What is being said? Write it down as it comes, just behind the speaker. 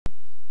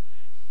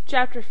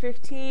Chapter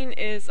 15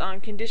 is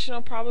on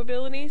conditional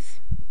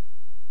probabilities.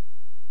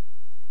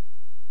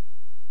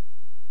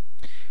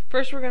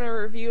 First, we're going to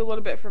review a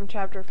little bit from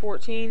Chapter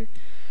 14.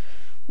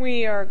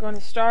 We are going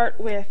to start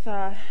with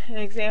an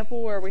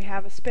example where we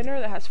have a spinner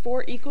that has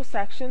 4 equal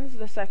sections.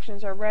 The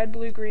sections are red,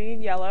 blue, green,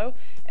 and yellow,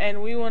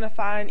 and we want to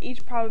find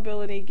each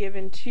probability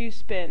given 2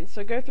 spins.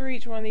 So go through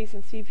each one of these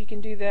and see if you can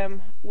do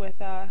them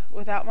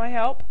without my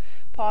help.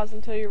 Pause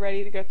until you're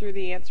ready to go through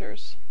the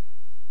answers.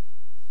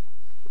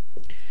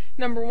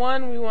 Number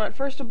 1, we want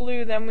first a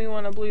blue, then we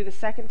want a blue the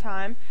second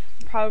time.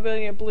 The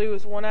probability of blue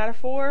is 1 out of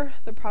 4.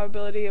 The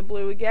probability of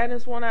blue again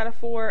is 1 out of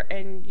 4,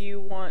 and you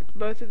want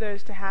both of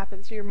those to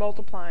happen, so you're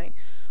multiplying.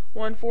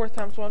 1/4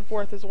 times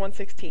 1/4 is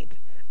 1/16.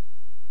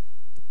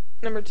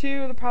 Number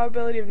 2, the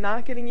probability of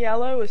not getting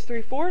yellow is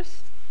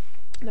 3/4.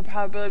 The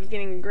probability of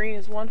getting green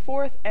is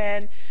 1/4,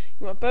 and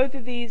you want both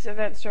of these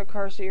events to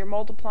occur, so you're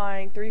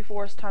multiplying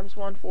 3/4 times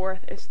 1/4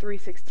 is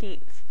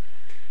 3/16.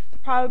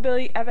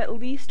 Probability of at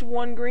least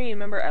 1 green.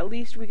 Remember, at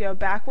least we go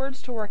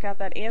backwards to work out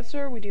that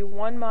answer. We do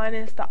 1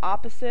 minus the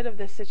opposite of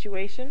this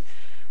situation.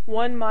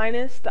 1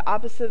 minus the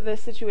opposite of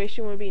this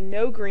situation would be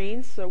no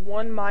greens, so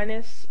 1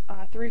 minus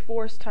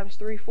 3/4 times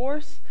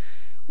 3/4,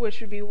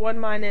 which would be 1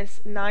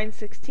 minus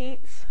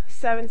 9/16.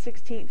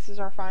 7/16 is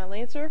our final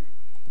answer.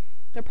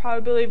 The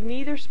probability of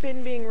neither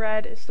spin being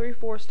red is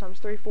 3/4 times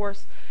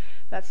 3/4.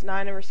 That's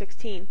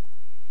 9/16.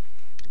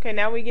 Okay,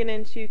 now we get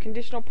into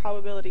conditional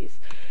probabilities.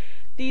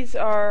 These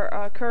are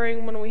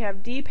occurring when we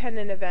have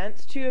dependent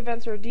events. 2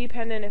 events are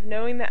dependent if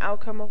knowing the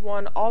outcome of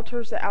one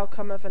alters the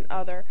outcome of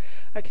another.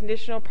 A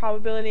conditional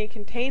probability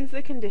contains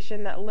the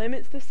condition that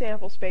limits the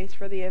sample space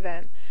for the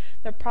event.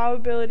 The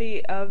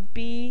probability of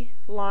B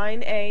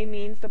line A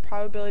means the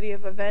probability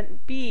of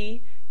event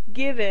B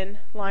given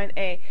line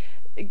A.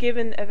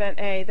 Given event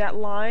A, that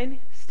line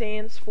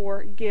stands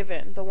for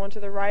given. The one to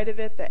the right of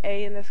it, the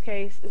A in this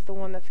case, is the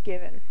one that's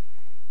given.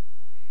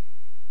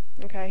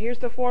 Okay, here's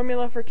the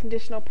formula for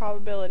conditional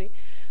probability.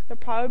 The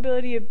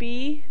probability of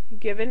B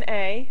given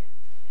A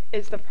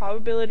is the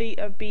probability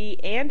of B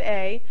and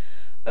A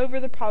over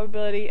the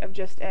probability of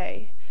just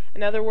A.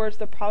 In other words,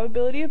 the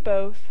probability of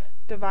both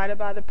divided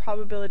by the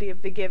probability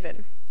of the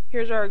given.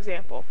 Here's our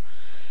example.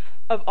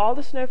 Of all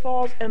the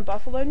snowfalls in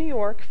Buffalo, New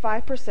York,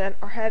 5%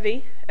 are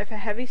heavy. If a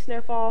heavy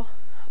snowfall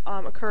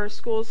occurs,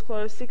 schools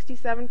close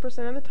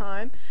 67% of the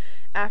time.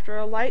 After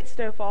a light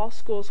snowfall,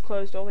 schools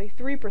closed only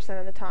 3%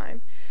 of the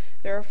time.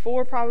 There are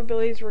 4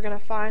 probabilities we're going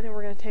to find, and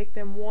we're going to take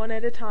them one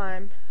at a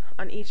time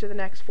on each of the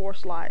next 4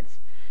 slides.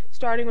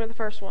 Starting with the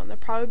first one, the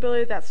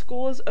probability that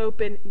school is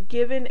open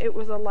given it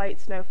was a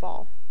light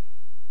snowfall.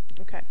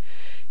 Okay,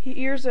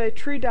 here's a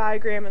tree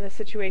diagram in this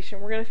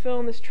situation. We're going to fill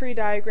in this tree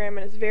diagram,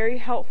 and it's very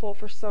helpful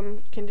for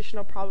some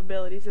conditional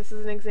probabilities. This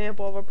is an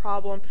example of a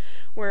problem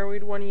where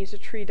we'd want to use a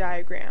tree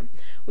diagram.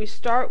 We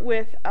start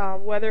with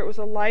whether it was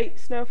a light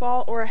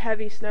snowfall or a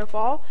heavy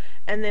snowfall,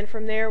 and then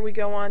from there we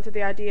go on to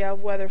the idea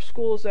of whether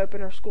school is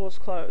open or school is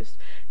closed.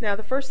 Now,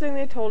 the first thing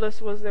they told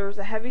us was there was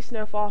a heavy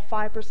snowfall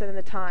 5% of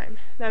the time.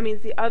 That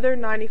means the other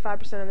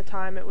 95% of the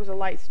time it was a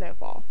light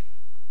snowfall.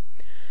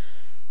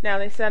 Now,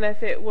 they said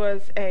if it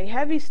was a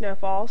heavy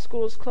snowfall,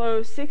 schools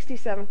closed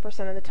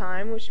 67% of the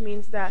time, which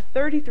means that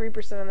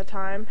 33% of the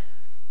time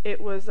it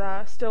was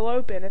still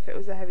open if it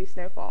was a heavy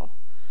snowfall.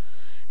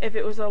 If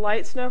it was a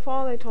light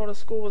snowfall, they told us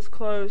school was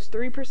closed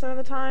 3% of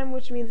the time,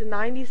 which means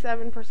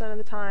 97% of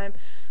the time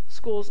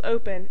school's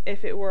open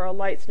if it were a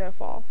light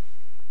snowfall.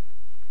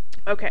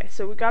 Okay,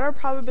 so we got our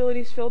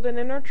probabilities filled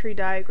in our tree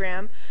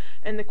diagram,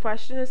 and the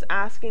question is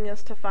asking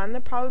us to find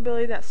the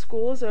probability that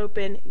school is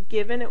open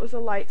given it was a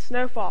light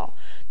snowfall.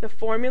 The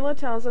formula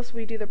tells us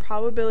we do the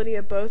probability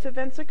of both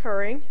events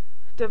occurring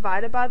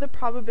divided by the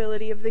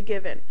probability of the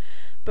given.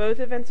 Both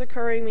events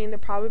occurring mean the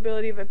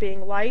probability of it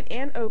being light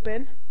and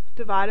open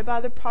divided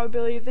by the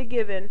probability of the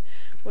given,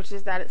 which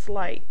is that it's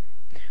light.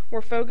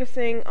 We're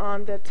focusing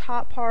on the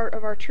top part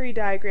of our tree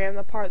diagram,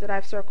 the part that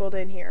I've circled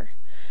in here.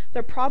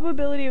 The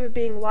probability of it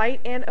being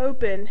light and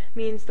open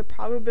means the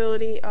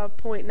probability of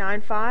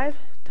 0.95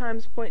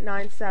 times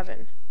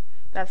 0.97.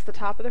 That's the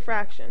top of the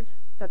fraction.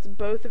 That's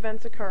both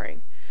events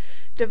occurring.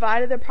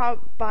 Divided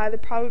by the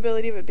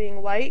probability of it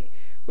being light,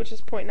 which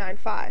is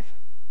 0.95.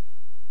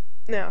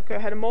 Now, go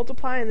ahead and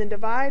multiply and then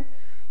divide.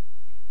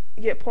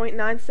 You get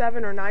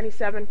 0.97 or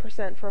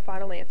 97% for a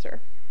final answer.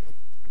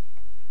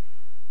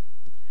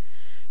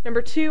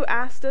 Number 2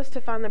 asked us to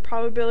find the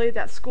probability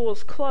that school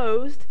is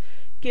closed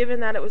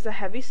given that it was a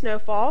heavy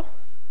snowfall.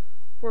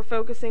 We're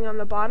focusing on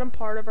the bottom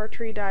part of our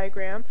tree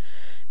diagram,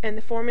 and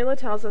the formula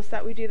tells us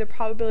that we do the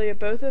probability of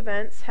both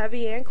events,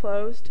 heavy and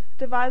closed,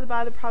 divided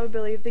by the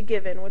probability of the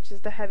given, which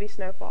is the heavy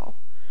snowfall.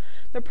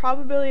 The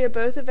probability of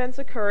both events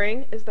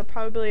occurring is the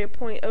probability of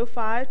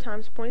 0.05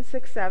 times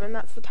 0.67,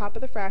 that's the top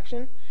of the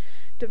fraction,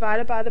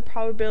 divided by the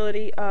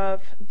probability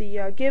of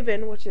the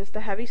given, which is the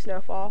heavy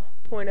snowfall.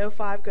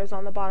 0.05 goes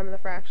on the bottom of the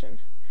fraction.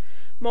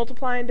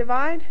 Multiply and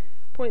divide.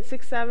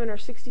 0.67 or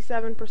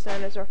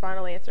 67% is our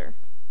final answer.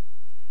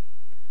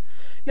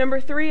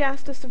 Number 3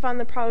 asked us to find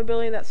the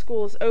probability that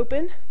school is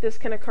open. This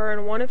can occur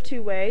in one of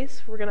two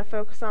ways. We're going to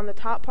focus on the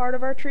top part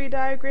of our tree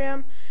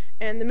diagram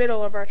and the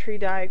middle of our tree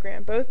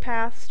diagram, both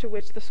paths to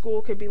which the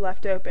school could be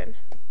left open.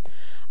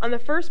 On the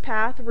first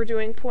path, we're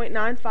doing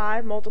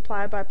 0.95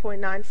 multiplied by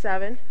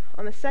 0.97.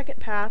 On the second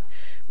path,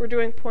 we're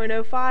doing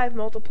 0.05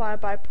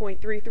 multiplied by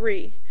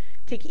 0.33.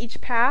 Take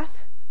each path,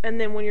 and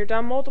then when you're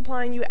done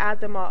multiplying, you add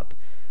them up,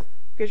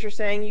 because you're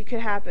saying it could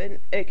happen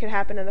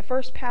in the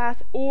first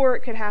path, or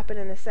it could happen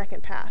in the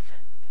second path.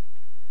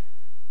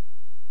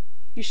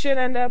 You should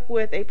end up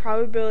with a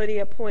probability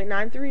of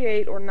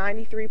 0.938 or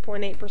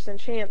 93.8%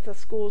 chance that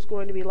school is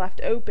going to be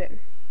left open.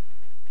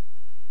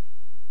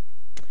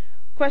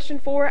 Question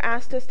 4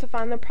 asked us to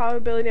find the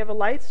probability of a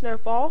light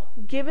snowfall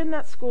given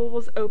that school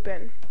was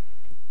open.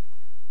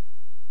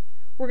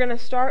 We're going to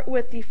start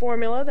with the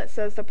formula that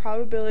says the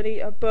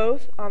probability of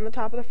both on the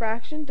top of the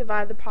fraction,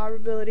 divide the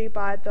probability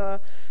by the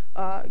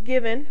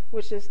given,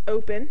 which is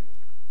open.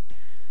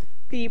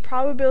 The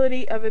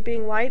probability of it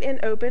being light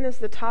and open is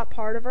the top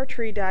part of our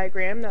tree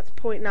diagram. That's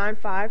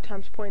 0.95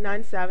 times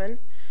 0.97.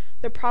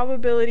 The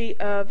probability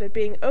of it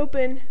being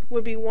open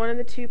would be one of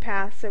the two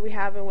paths that we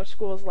have in which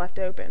school is left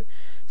open.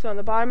 So on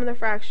the bottom of the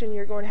fraction,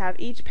 you're going to have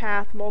each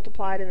path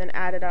multiplied and then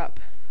added up.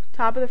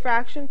 Top of the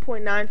fraction,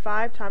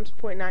 0.95 times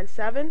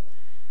 0.97.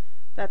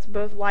 That's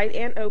both light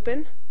and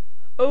open.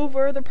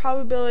 Over the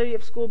probability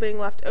of school being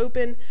left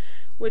open,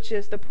 which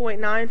is the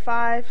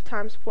 0.95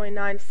 times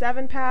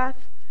 0.97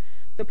 path,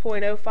 the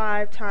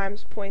 0.05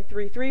 times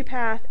 0.33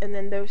 path, and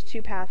then those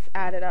two paths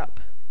added up.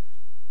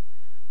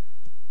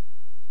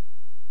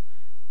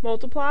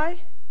 Multiply,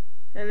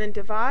 and then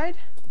divide.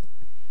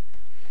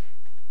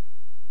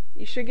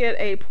 You should get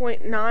a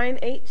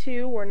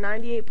 0.982 or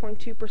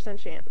 98.2%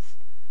 chance.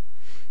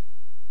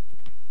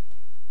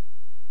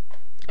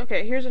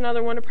 Okay, here's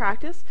another one to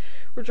practice.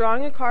 We're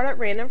drawing a card at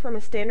random from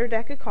a standard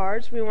deck of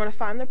cards. We want to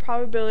find the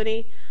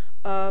probability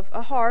of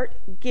a heart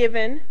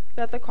given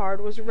that the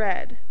card was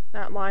red.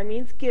 That line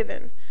means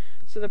given.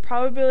 So the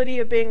probability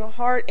of being a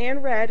heart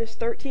and red is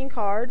 13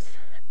 cards,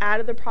 out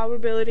of the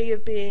probability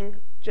of being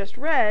just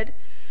red,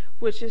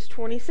 which is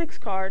 26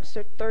 cards.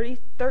 So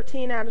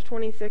 13 out of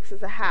 26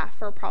 is a half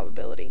for a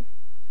probability.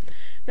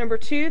 Number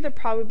 2, the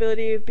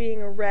probability of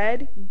being a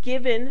red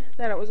given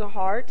that it was a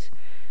heart.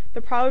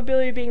 The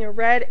probability of being a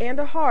red and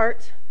a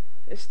heart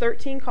is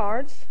 13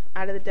 cards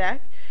out of the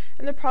deck,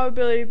 and the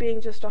probability of being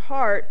just a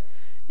heart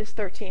is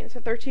 13. So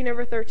 13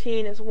 over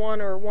 13 is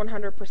 1 or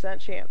 100%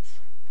 chance.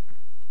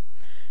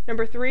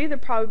 Number 3, the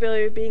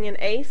probability of being an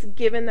ace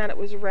given that it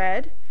was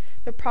red.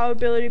 The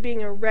probability of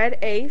being a red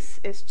ace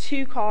is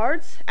 2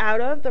 cards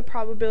out of the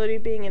probability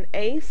of being an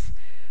ace.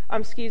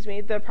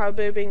 The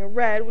probability of being a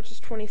red, which is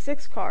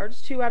 26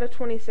 cards. 2 out of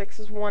 26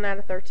 is 1 out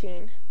of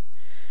 13.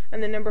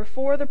 And then number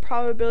 4, the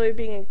probability of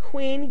being a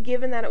queen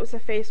given that it was a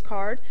face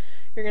card.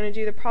 You're going to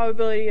do the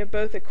probability of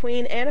both a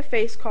queen and a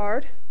face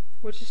card,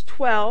 which is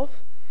 4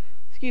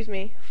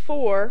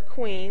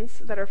 queens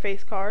that are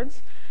face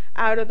cards,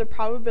 out of the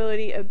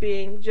probability of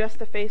being just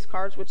the face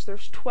cards, which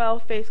there's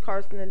 12 face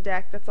cards in the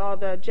deck. That's all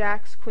the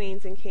jacks,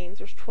 queens, and kings.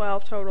 There's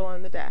 12 total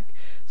in the deck.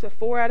 So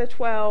 4 out of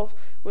 12,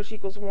 which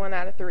equals 1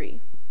 out of 3.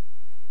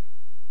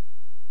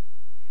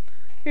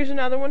 Here's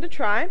another one to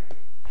try.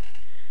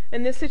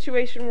 In this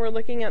situation, we're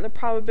looking at the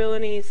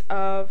probabilities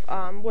of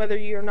whether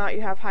you or not you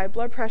have high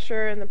blood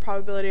pressure and the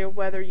probability of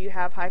whether you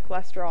have high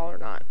cholesterol or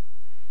not.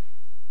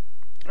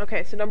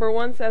 Okay, so number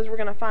 1 says we're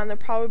going to find the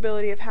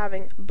probability of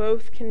having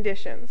both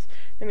conditions.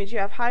 That means you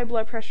have high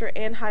blood pressure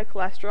and high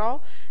cholesterol.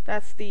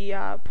 That's the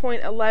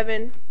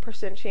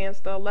 0.11% chance,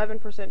 the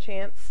 11%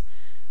 chance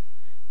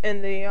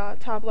in the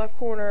top left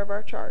corner of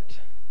our chart.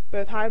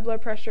 Both high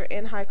blood pressure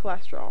and high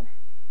cholesterol.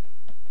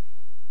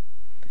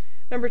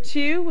 Number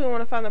 2, we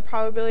want to find the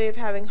probability of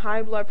having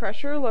high blood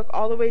pressure. Look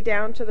all the way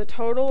down to the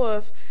total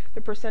of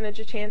the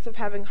percentage of chance of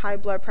having high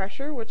blood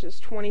pressure, which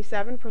is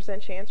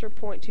 27% chance, or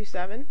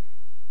 0.27.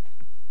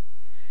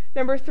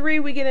 Number 3,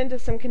 we get into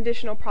some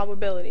conditional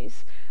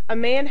probabilities. A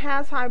man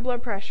has high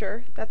blood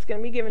pressure. That's going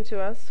to be given to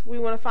us. We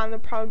want to find the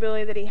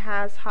probability that he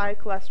has high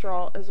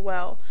cholesterol as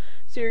well.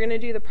 So you're going to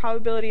do the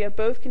probability of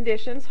both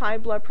conditions, high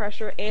blood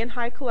pressure and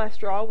high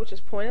cholesterol, which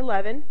is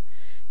 0.11,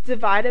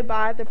 divided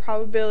by the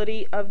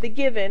probability of the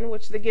given,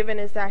 which the given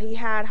is that he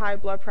had high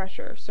blood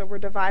pressure. So we're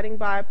dividing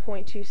by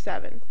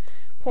 0.27.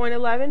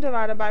 0.11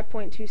 divided by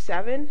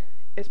 0.27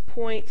 is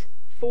 0.407,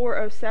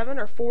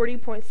 or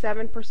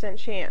 40.7%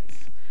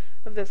 chance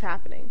of this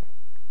happening.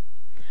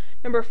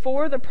 Number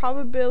 4, the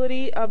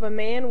probability of a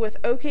man with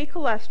okay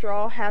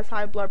cholesterol has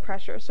high blood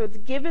pressure. So it's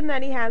given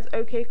that he has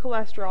okay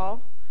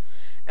cholesterol,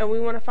 and we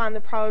want to find the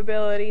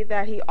probability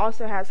that he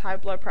also has high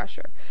blood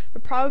pressure.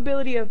 The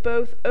probability of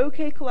both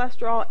okay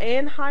cholesterol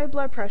and high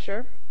blood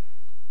pressure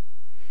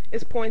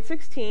is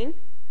 0.16,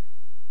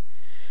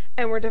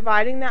 and we're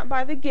dividing that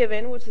by the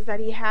given, which is that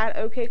he had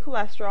okay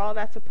cholesterol.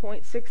 That's a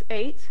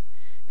 0.68.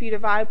 If you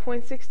divide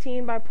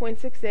 0.16 by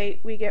 0.68,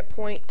 we get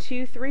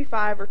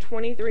 0.235, or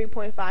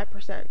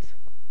 23.5%.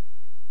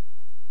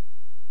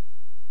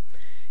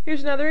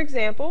 Here's another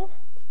example.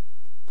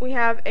 we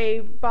have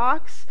a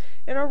box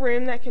in our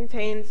room that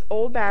contains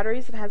old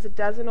batteries. It has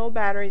 12 old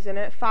batteries in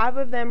it. 5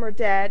 of them are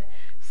dead,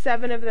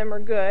 7 of them are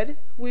good.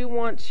 We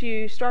want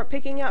to start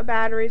picking out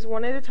batteries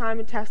one at a time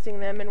and testing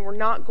them, and we're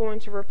not going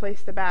to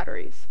replace the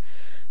batteries.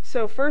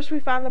 So first we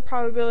find the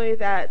probability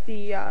that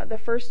the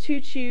first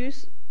two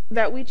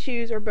that we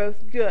choose are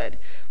both good.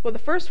 Well, the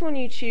first one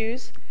you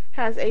choose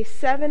has a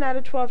 7 out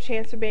of 12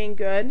 chance of being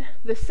good.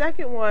 The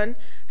second one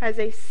has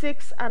a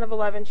 6 out of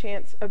 11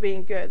 chance of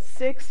being good.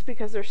 6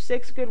 because there's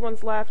 6 good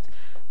ones left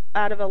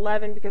out of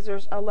 11 because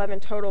there's 11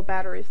 total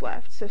batteries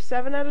left. So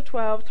 7 out of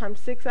 12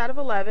 times 6 out of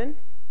 11.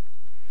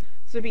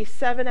 So it'd be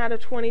 7 out of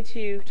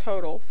 22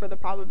 total for the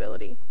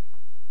probability.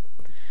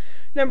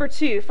 Number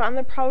 2, find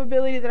the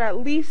probability that at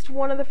least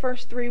one of the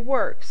first 3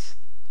 works.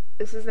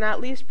 This is an at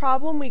least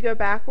problem. We go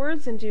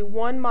backwards and do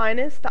 1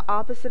 minus the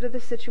opposite of the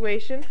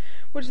situation,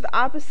 which the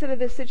opposite of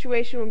the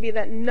situation would be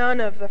that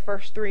none of the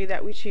first 3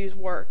 that we choose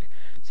work.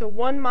 So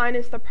 1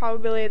 minus the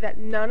probability that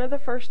none of the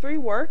first 3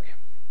 work.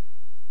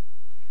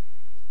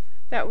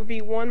 That would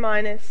be 1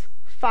 minus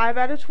 5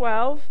 out of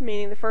 12,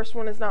 meaning the first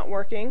one is not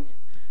working,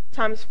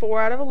 times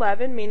 4 out of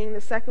 11, meaning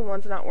the second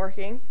one's not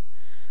working,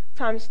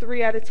 times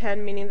 3 out of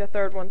 10, meaning the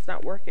third one's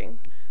not working.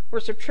 We're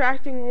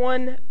subtracting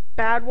one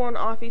bad one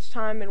off each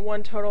time and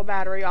one total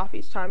battery off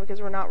each time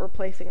because we're not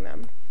replacing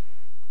them.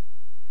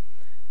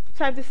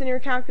 Type this in your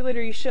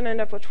calculator. You should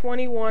end up with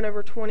 21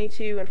 over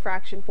 22 in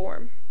fraction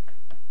form.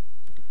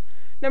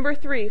 Number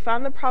 3,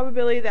 find the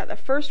probability that the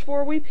first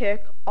 4 we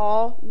pick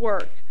all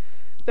work.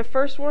 The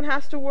first one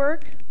has to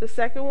work, the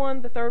second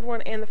one, the third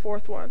one, and the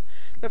fourth one.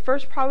 The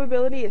first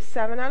probability is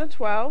 7 out of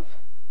 12.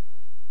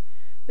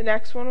 The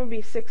next one will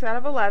be 6 out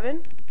of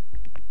 11.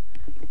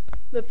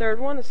 The third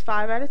one is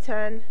 5 out of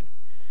 10.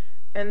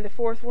 And the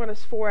fourth one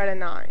is 4 out of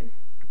 9.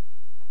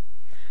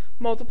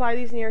 Multiply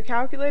these in your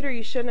calculator.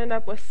 You should end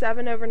up with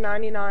 7 over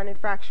 99 in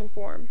fraction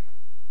form.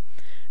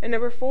 And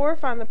number 4,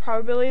 find the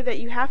probability that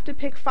you have to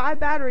pick 5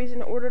 batteries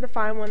in order to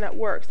find one that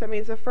works. That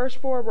means the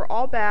first 4 were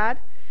all bad,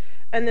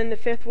 and then the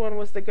 5th one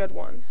was the good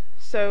one.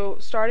 So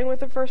starting with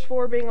the first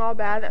 4 being all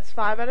bad, that's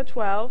 5 out of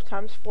 12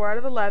 times 4 out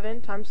of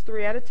 11 times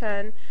 3 out of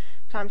 10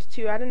 times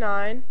 2 out of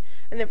 9.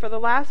 And then for the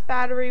last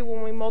battery,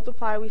 when we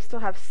multiply, we still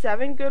have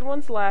 7 good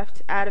ones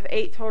left out of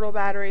 8 total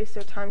batteries,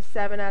 so times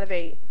 7 out of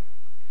 8.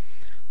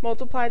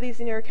 Multiply these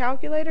in your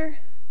calculator.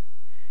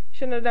 You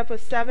should end up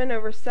with 7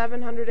 over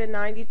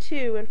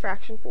 792 in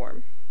fraction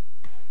form.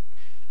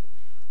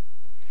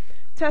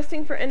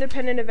 Testing for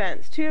independent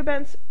events. Two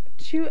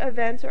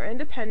events are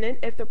independent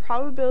if the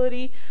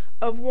probability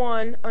of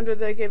one under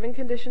the given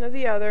condition of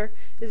the other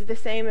is the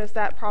same as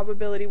that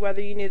probability whether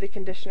you knew the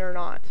condition or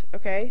not.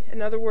 Okay?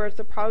 In other words,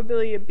 the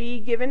probability of B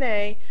given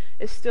A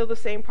is still the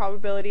same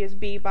probability as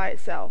B by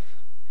itself.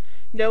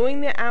 Knowing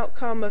the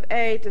outcome of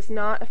A does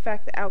not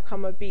affect the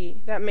outcome of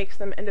B. That makes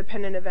them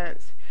independent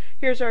events.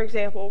 Here's our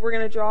example. We're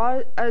going to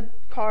draw a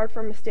card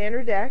from a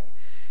standard deck.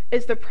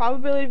 Is the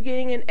probability of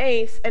getting an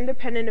ace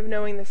independent of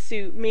knowing the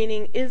suit?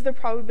 Meaning, is the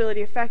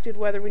probability affected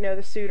whether we know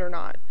the suit or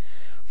not?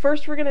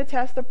 First, we're going to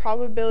test the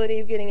probability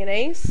of getting an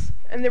ace,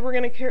 and then we're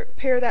going to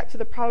compare that to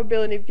the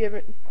probability of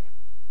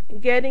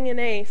getting an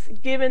ace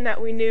given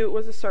that we knew it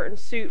was a certain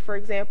suit, for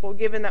example,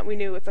 given that we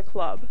knew it's a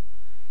club.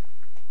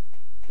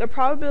 The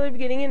probability of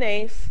getting an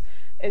ace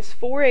is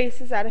 4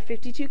 aces out of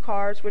 52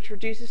 cards, which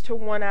reduces to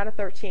 1 out of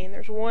 13.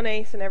 There's 1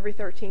 ace in every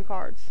 13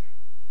 cards.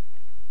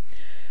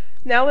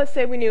 Now let's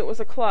say we knew it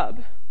was a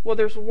club. Well,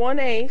 there's 1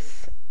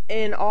 ace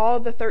in all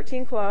the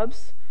 13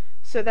 clubs,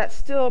 so that's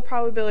still a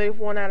probability of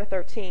 1 out of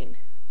 13.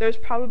 Those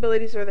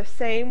probabilities are the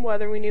same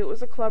whether we knew it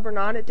was a club or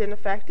not. It didn't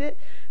affect it.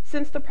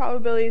 Since the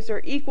probabilities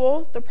are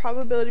equal, the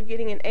probability of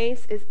getting an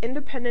ace is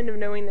independent of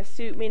knowing the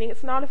suit, meaning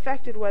it's not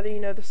affected whether you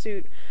know the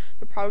suit.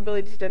 The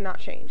probabilities did not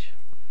change.